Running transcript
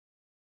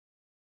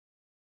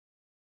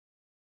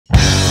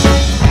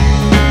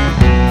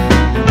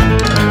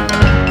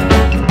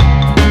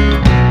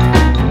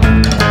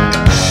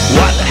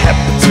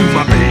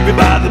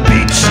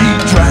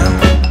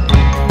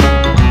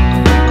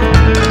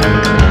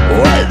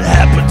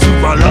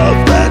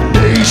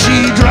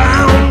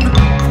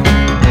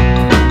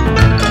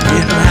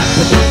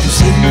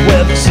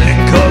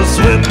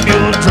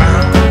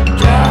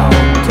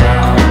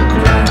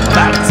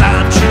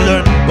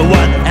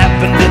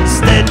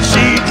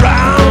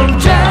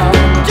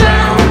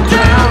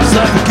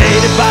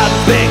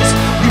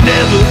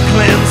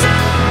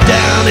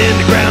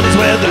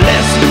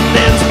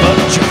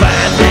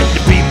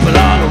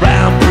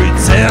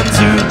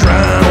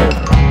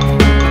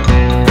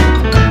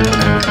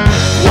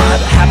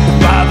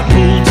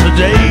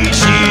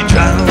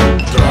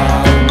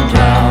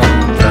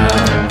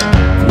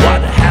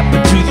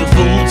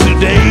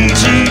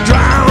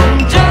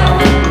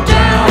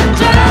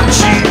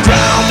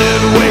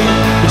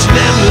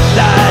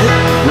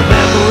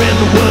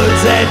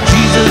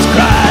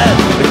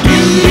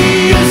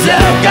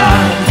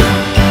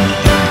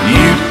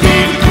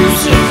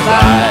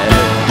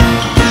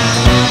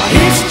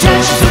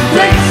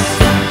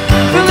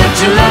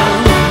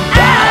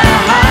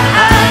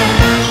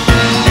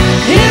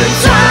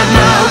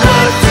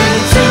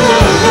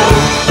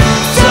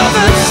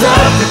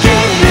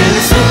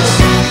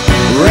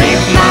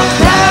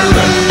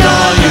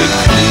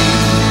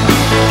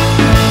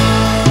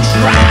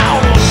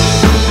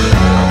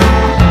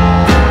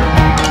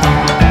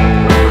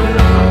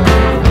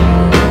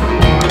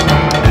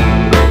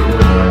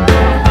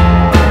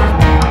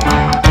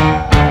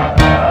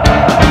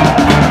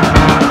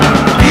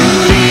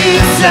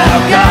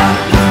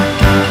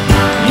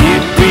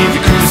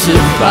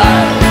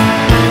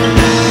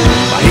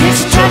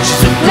Each touch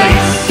is a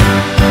place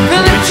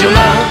from which you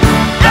love.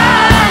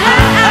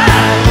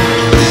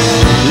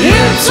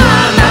 In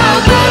time I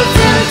walked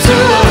into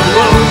a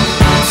room,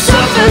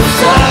 suffered,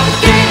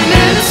 suffocating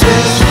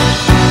innocence,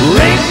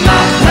 raped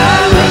my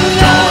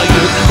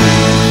paranoia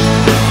queen.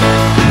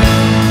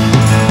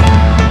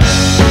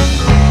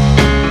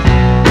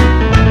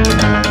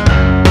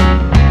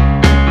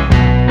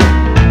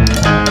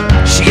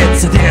 She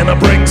gets it in, I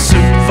bring soup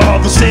for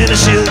the sinner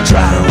she'll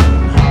drown.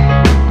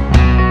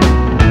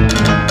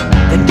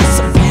 Then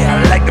disappear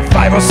like the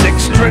 5 or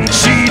 6 drinks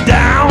she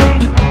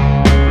downed.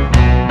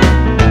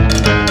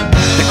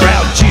 The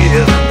crowd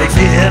cheered, they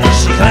feared as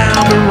she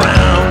climbed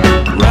around.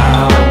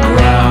 Round,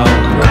 round,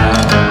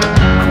 round.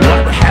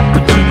 What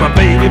happened to my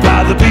baby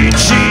by the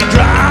beach? She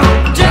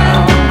drowned.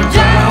 Down,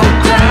 down,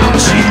 down.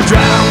 She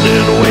drowned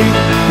in a way,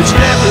 but she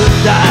never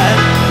died,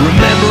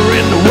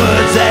 remembering the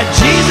words that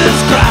Jesus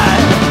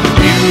cried.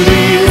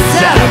 Beauty is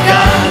out of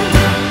God,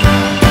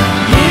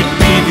 he'd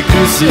be the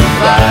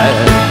crucified.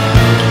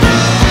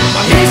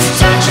 Each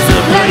touch is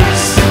a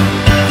place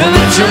from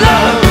which you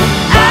love.